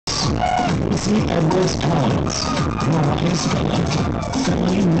Lucy Edwards Collins, Mariah Spillett,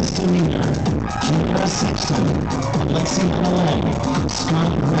 felony misdemeanor, Kiara Sexton, Alexi LA,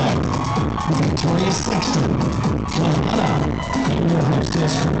 Scott Red, Victoria Sexton, Coletta, and your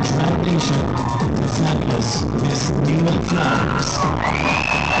hostess from Drag Nation, the fabulous Miss Nina Flowers.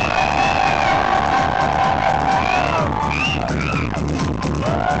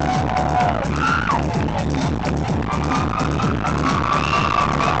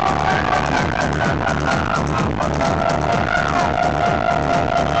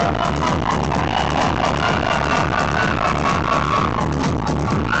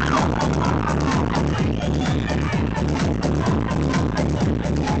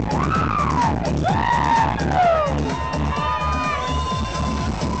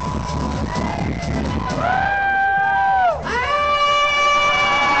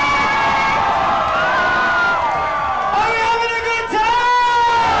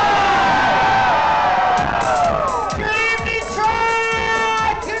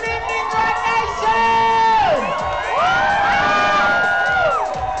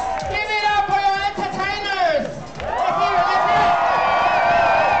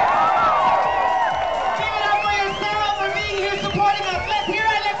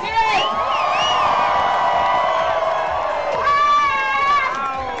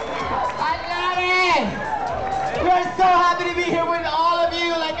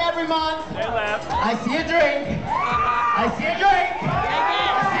 I see a drink. I see a drink. I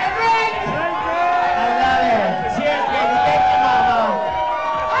see a drink. I love it. Cheers, baby. Thank you, mama.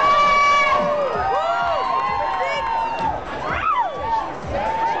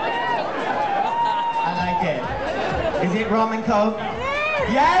 I like it. Is it rum and coke?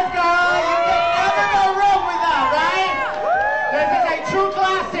 Yes, girl. You can never go wrong with that, right? This is a true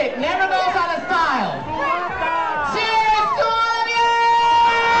classic. Never goes out of style. Cheers to all of you!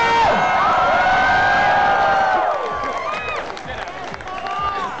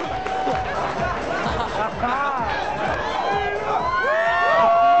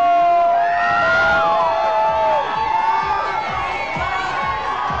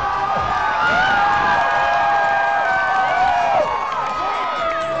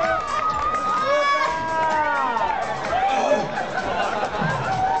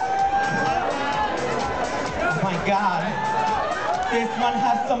 God, this one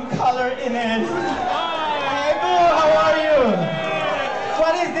has some color in it. Hey, boo, how are you?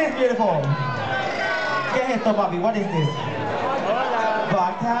 What is this, beautiful? ¿Qué es esto, papi? What is this?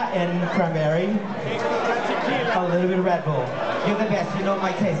 Vodka and cranberry. A little bit of Red Bull. You're the best. You know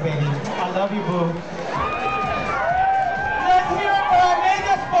my taste, baby. I love you, boo. Let's hear it for our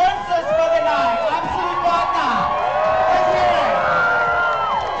major sponsors for the night. Absolute Vodka. Let's hear it.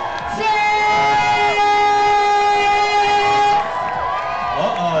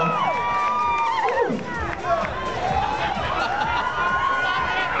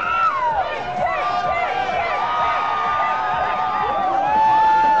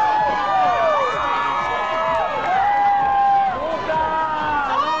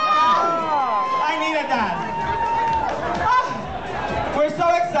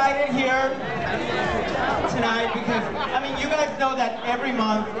 Because, I mean, you guys know that every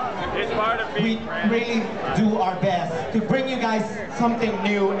month we really do our best to bring you guys something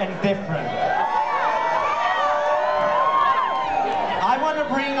new and different. I want to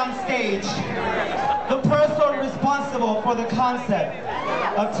bring on stage the person responsible for the concept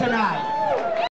of tonight.